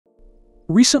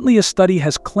Recently, a study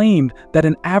has claimed that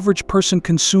an average person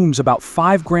consumes about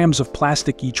 5 grams of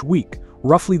plastic each week,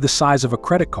 roughly the size of a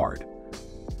credit card.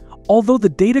 Although the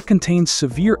data contains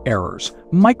severe errors,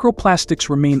 microplastics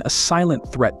remain a silent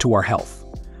threat to our health.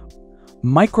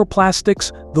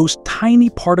 Microplastics, those tiny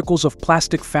particles of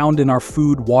plastic found in our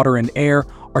food, water, and air,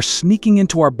 are sneaking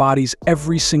into our bodies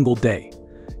every single day.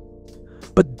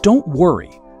 But don't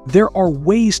worry, there are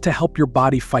ways to help your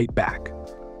body fight back.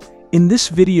 In this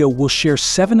video, we'll share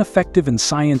 7 effective and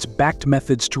science-backed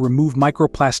methods to remove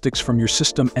microplastics from your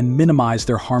system and minimize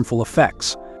their harmful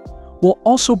effects. We'll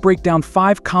also break down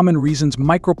 5 common reasons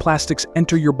microplastics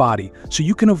enter your body so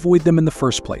you can avoid them in the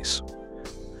first place.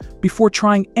 Before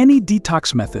trying any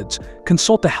detox methods,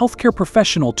 consult a healthcare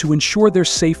professional to ensure they're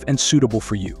safe and suitable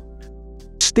for you.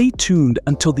 Stay tuned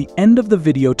until the end of the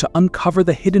video to uncover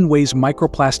the hidden ways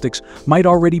microplastics might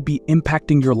already be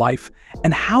impacting your life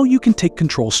and how you can take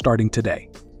control starting today.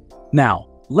 Now,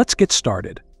 let's get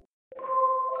started.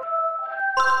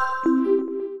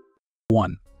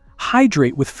 1.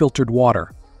 Hydrate with filtered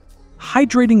water.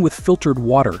 Hydrating with filtered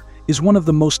water is one of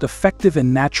the most effective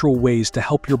and natural ways to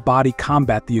help your body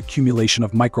combat the accumulation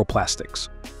of microplastics.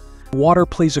 Water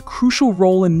plays a crucial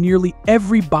role in nearly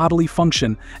every bodily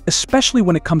function, especially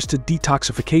when it comes to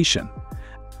detoxification.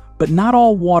 But not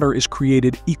all water is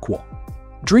created equal.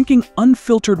 Drinking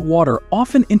unfiltered water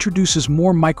often introduces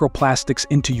more microplastics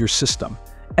into your system,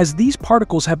 as these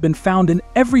particles have been found in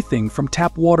everything from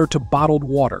tap water to bottled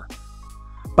water.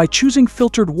 By choosing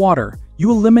filtered water,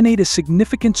 you eliminate a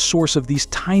significant source of these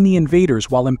tiny invaders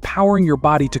while empowering your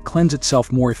body to cleanse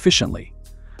itself more efficiently.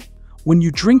 When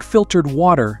you drink filtered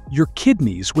water, your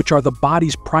kidneys, which are the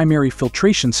body's primary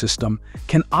filtration system,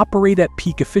 can operate at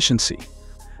peak efficiency.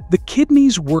 The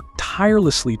kidneys work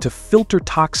tirelessly to filter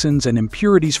toxins and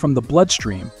impurities from the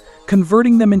bloodstream,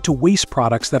 converting them into waste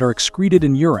products that are excreted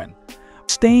in urine.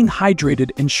 Staying hydrated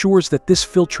ensures that this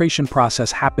filtration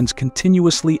process happens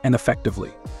continuously and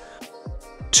effectively.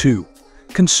 2.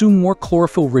 Consume more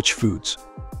chlorophyll-rich foods.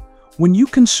 When you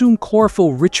consume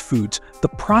chlorophyll-rich foods, the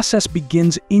process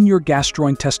begins in your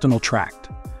gastrointestinal tract.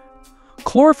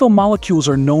 Chlorophyll molecules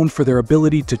are known for their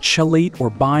ability to chelate or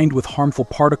bind with harmful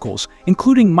particles,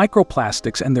 including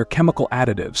microplastics and their chemical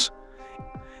additives.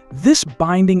 This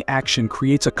binding action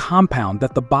creates a compound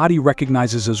that the body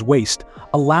recognizes as waste,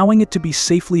 allowing it to be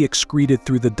safely excreted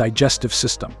through the digestive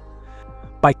system.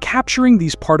 By capturing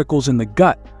these particles in the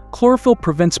gut, chlorophyll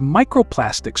prevents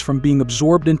microplastics from being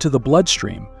absorbed into the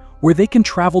bloodstream, where they can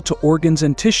travel to organs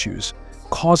and tissues,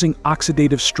 causing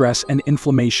oxidative stress and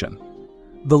inflammation.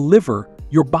 The liver,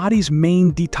 your body's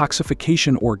main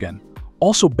detoxification organ,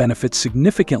 also benefits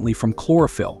significantly from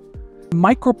chlorophyll.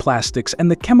 Microplastics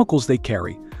and the chemicals they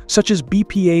carry, such as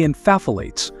BPA and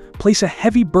phthalates, place a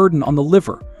heavy burden on the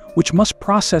liver, which must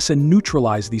process and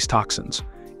neutralize these toxins.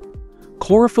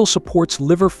 Chlorophyll supports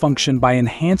liver function by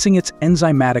enhancing its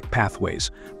enzymatic pathways,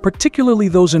 particularly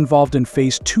those involved in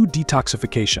phase 2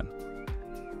 detoxification.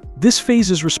 This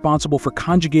phase is responsible for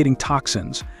conjugating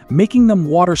toxins, making them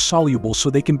water-soluble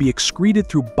so they can be excreted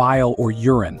through bile or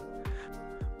urine.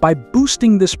 By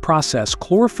boosting this process,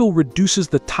 chlorophyll reduces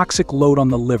the toxic load on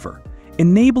the liver,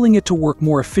 enabling it to work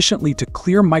more efficiently to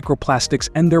clear microplastics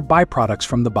and their byproducts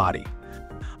from the body.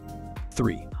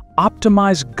 3.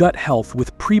 Optimize gut health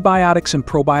with prebiotics and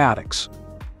probiotics.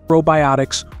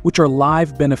 Probiotics, which are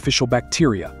live beneficial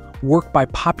bacteria, work by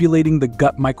populating the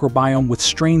gut microbiome with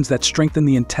strains that strengthen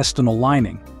the intestinal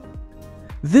lining.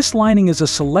 This lining is a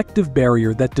selective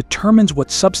barrier that determines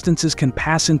what substances can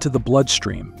pass into the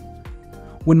bloodstream.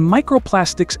 When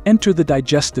microplastics enter the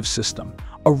digestive system,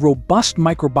 a robust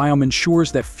microbiome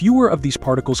ensures that fewer of these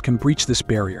particles can breach this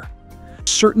barrier.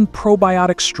 Certain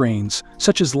probiotic strains,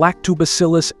 such as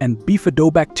Lactobacillus and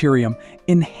Bifidobacterium,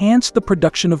 enhance the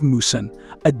production of mucin,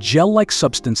 a gel-like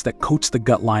substance that coats the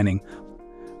gut lining,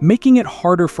 making it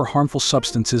harder for harmful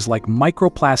substances like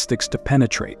microplastics to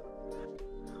penetrate.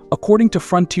 According to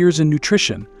Frontiers in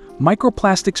Nutrition,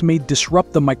 microplastics may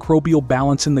disrupt the microbial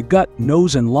balance in the gut,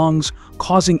 nose, and lungs,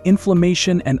 causing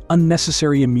inflammation and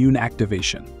unnecessary immune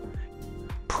activation.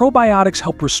 Probiotics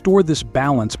help restore this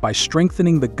balance by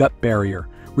strengthening the gut barrier,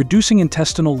 reducing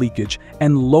intestinal leakage,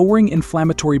 and lowering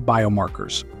inflammatory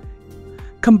biomarkers.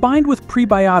 Combined with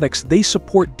prebiotics, they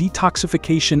support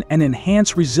detoxification and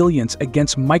enhance resilience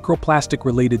against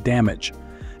microplastic-related damage.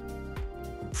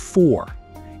 4.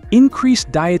 Increase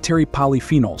dietary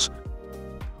polyphenols.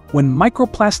 When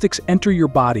microplastics enter your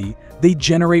body, they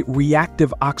generate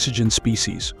reactive oxygen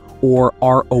species, or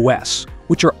ROS,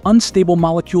 which are unstable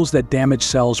molecules that damage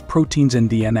cells, proteins, and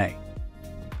DNA.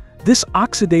 This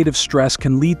oxidative stress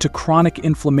can lead to chronic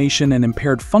inflammation and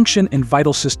impaired function in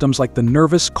vital systems like the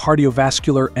nervous,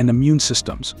 cardiovascular, and immune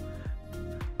systems.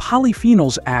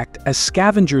 Polyphenols act as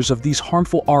scavengers of these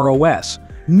harmful ROS,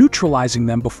 neutralizing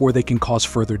them before they can cause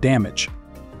further damage.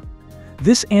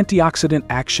 This antioxidant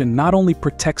action not only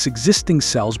protects existing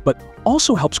cells but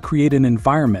also helps create an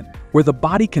environment where the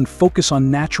body can focus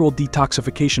on natural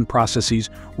detoxification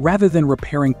processes rather than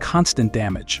repairing constant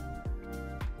damage.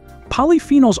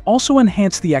 Polyphenols also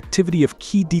enhance the activity of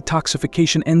key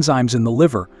detoxification enzymes in the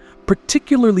liver,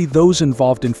 particularly those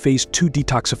involved in phase 2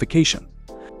 detoxification.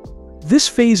 This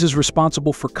phase is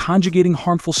responsible for conjugating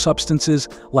harmful substances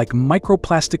like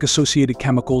microplastic-associated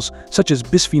chemicals such as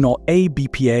bisphenol A,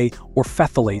 BPA, or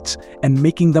phthalates, and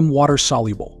making them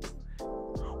water-soluble.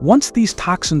 Once these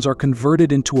toxins are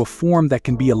converted into a form that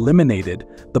can be eliminated,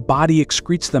 the body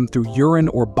excretes them through urine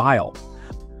or bile.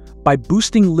 By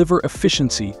boosting liver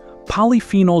efficiency,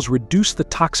 polyphenols reduce the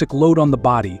toxic load on the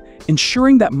body,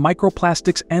 ensuring that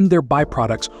microplastics and their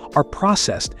byproducts are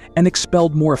processed and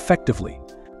expelled more effectively.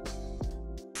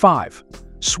 5.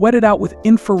 Sweat it out with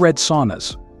infrared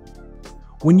saunas.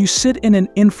 When you sit in an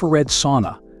infrared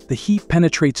sauna, the heat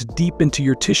penetrates deep into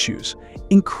your tissues,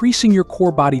 increasing your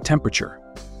core body temperature.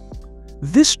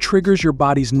 This triggers your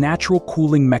body's natural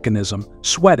cooling mechanism,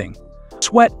 sweating.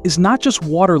 Sweat is not just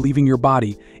water leaving your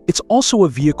body, it's also a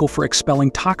vehicle for expelling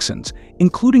toxins,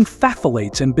 including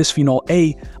phthalates and bisphenol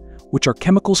A, which are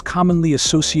chemicals commonly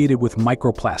associated with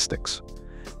microplastics.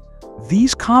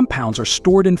 These compounds are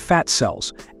stored in fat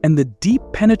cells, and the deep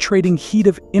penetrating heat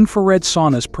of infrared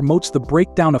saunas promotes the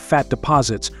breakdown of fat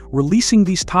deposits, releasing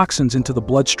these toxins into the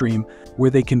bloodstream,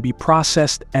 where they can be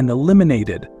processed and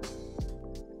eliminated.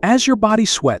 As your body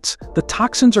sweats, the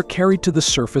toxins are carried to the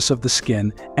surface of the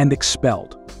skin and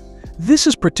expelled. This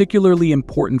is particularly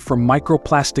important for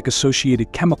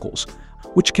microplastic-associated chemicals,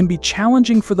 which can be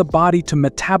challenging for the body to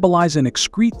metabolize and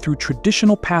excrete through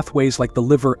traditional pathways like the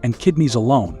liver and kidneys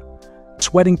alone.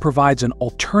 Sweating provides an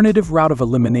alternative route of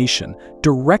elimination,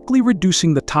 directly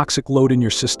reducing the toxic load in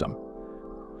your system.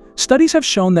 Studies have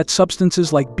shown that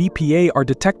substances like BPA are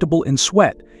detectable in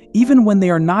sweat, even when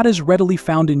they are not as readily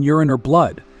found in urine or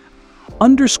blood,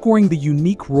 underscoring the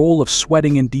unique role of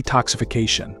sweating in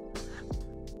detoxification.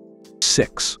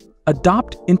 6.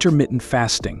 Adopt intermittent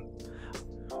fasting.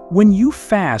 When you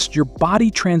fast, your body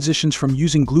transitions from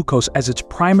using glucose as its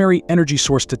primary energy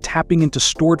source to tapping into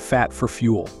stored fat for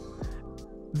fuel.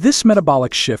 This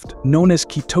metabolic shift, known as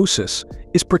ketosis,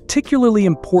 is particularly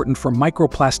important for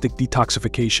microplastic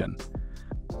detoxification.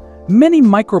 Many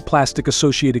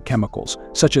microplastic-associated chemicals,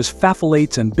 such as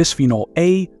phthalates and bisphenol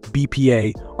A,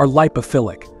 BPA, are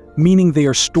lipophilic, meaning they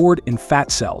are stored in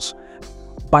fat cells.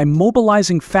 By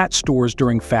mobilizing fat stores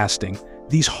during fasting,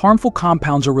 these harmful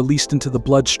compounds are released into the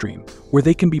bloodstream, where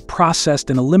they can be processed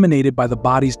and eliminated by the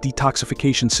body's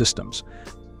detoxification systems.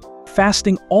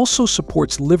 Fasting also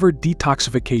supports liver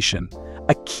detoxification,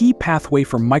 a key pathway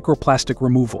for microplastic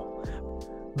removal.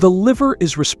 The liver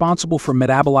is responsible for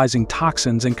metabolizing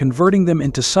toxins and converting them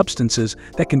into substances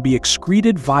that can be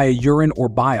excreted via urine or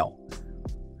bile.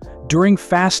 During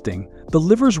fasting, the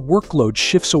liver's workload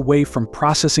shifts away from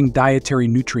processing dietary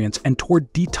nutrients and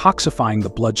toward detoxifying the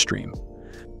bloodstream.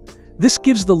 This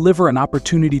gives the liver an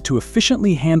opportunity to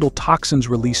efficiently handle toxins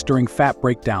released during fat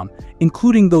breakdown,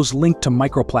 including those linked to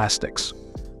microplastics.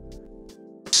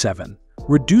 7.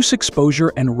 Reduce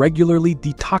exposure and regularly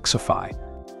detoxify.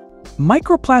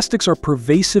 Microplastics are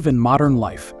pervasive in modern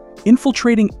life,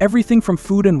 infiltrating everything from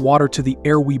food and water to the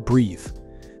air we breathe.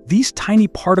 These tiny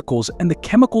particles and the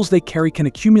chemicals they carry can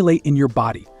accumulate in your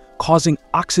body, causing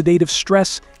oxidative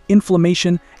stress,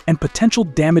 inflammation, and potential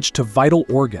damage to vital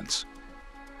organs.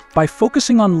 By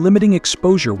focusing on limiting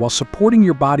exposure while supporting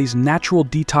your body's natural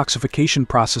detoxification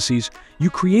processes, you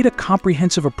create a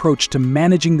comprehensive approach to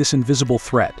managing this invisible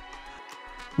threat.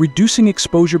 Reducing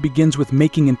exposure begins with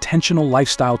making intentional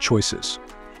lifestyle choices.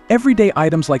 Everyday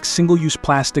items like single-use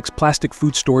plastics, plastic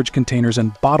food storage containers,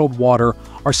 and bottled water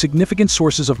are significant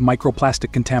sources of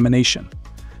microplastic contamination.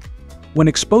 When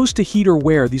exposed to heat or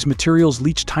wear, these materials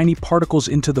leach tiny particles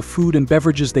into the food and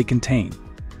beverages they contain.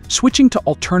 Switching to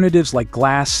alternatives like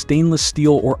glass, stainless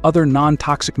steel, or other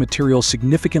non-toxic materials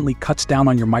significantly cuts down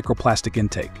on your microplastic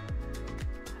intake.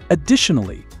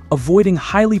 Additionally, avoiding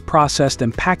highly processed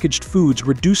and packaged foods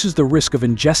reduces the risk of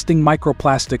ingesting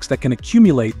microplastics that can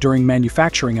accumulate during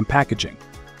manufacturing and packaging.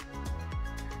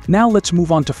 Now let's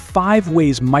move on to 5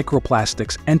 ways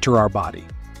microplastics enter our body.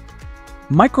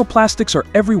 Microplastics are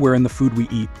everywhere in the food we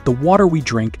eat, the water we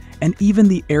drink, and even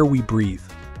the air we breathe.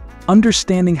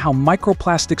 Understanding how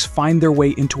microplastics find their way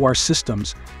into our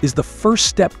systems is the first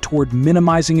step toward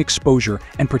minimizing exposure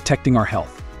and protecting our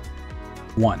health.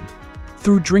 1.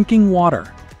 Through drinking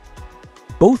water.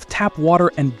 Both tap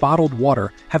water and bottled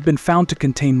water have been found to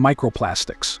contain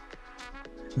microplastics.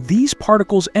 These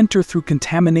particles enter through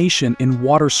contamination in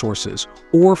water sources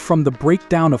or from the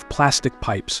breakdown of plastic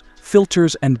pipes,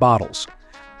 filters, and bottles.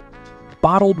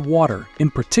 Bottled water,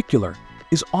 in particular,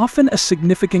 is often a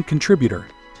significant contributor,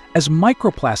 as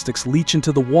microplastics leach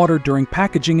into the water during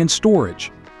packaging and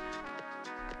storage.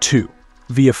 2.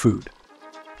 Via food.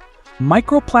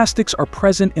 Microplastics are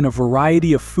present in a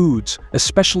variety of foods,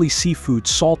 especially seafood,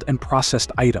 salt, and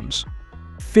processed items.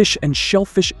 Fish and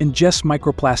shellfish ingest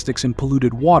microplastics in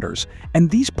polluted waters, and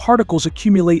these particles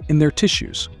accumulate in their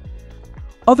tissues.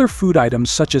 Other food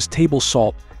items, such as table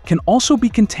salt, can also be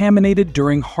contaminated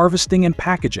during harvesting and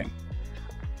packaging.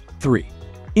 3.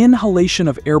 Inhalation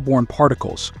of airborne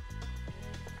particles.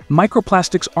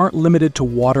 Microplastics aren't limited to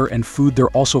water and food, they're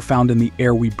also found in the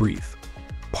air we breathe.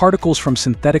 Particles from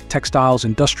synthetic textiles,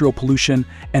 industrial pollution,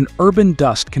 and urban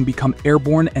dust can become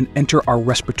airborne and enter our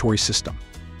respiratory system.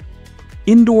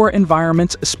 Indoor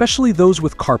environments, especially those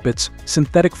with carpets,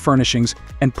 synthetic furnishings,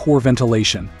 and poor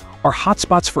ventilation, are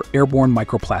hotspots for airborne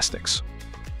microplastics.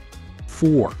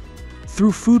 4.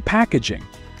 Through food packaging.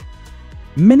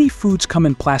 Many foods come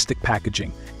in plastic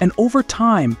packaging, and over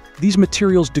time, these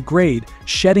materials degrade,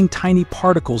 shedding tiny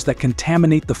particles that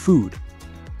contaminate the food.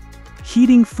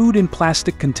 Heating food in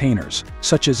plastic containers,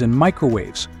 such as in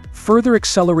microwaves, further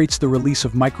accelerates the release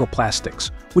of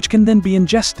microplastics, which can then be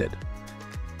ingested.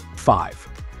 5.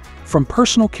 From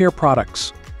personal care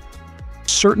products.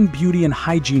 Certain beauty and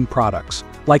hygiene products,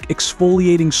 like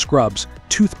exfoliating scrubs,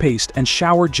 toothpaste, and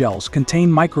shower gels, contain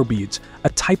microbeads, a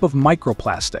type of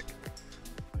microplastic.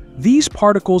 These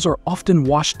particles are often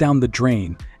washed down the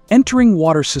drain, entering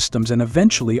water systems and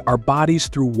eventually our bodies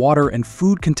through water and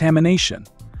food contamination.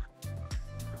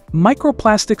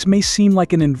 Microplastics may seem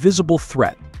like an invisible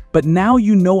threat, but now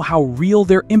you know how real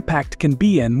their impact can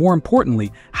be and, more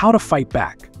importantly, how to fight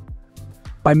back.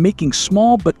 By making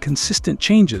small but consistent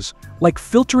changes, like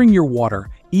filtering your water,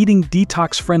 eating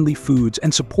detox-friendly foods,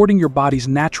 and supporting your body's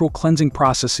natural cleansing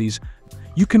processes,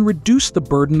 you can reduce the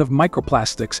burden of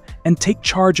microplastics and take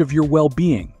charge of your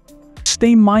well-being.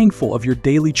 Stay mindful of your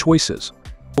daily choices.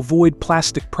 Avoid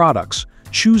plastic products,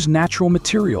 choose natural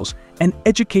materials, and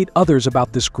educate others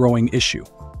about this growing issue.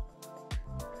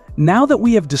 Now that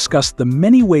we have discussed the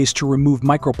many ways to remove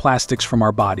microplastics from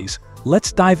our bodies,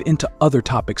 let's dive into other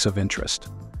topics of interest.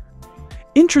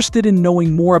 Interested in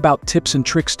knowing more about tips and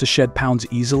tricks to shed pounds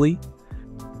easily?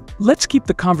 Let's keep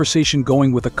the conversation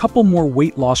going with a couple more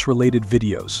weight loss related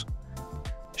videos.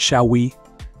 Shall we?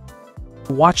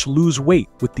 Watch Lose Weight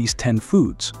with these 10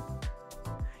 foods.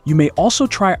 You may also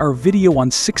try our video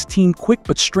on 16 quick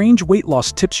but strange weight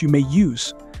loss tips you may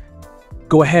use.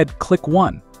 Go ahead, click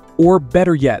one. Or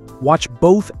better yet, watch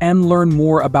both and learn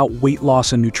more about weight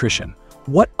loss and nutrition.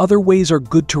 What other ways are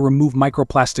good to remove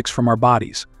microplastics from our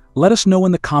bodies? Let us know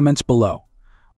in the comments below.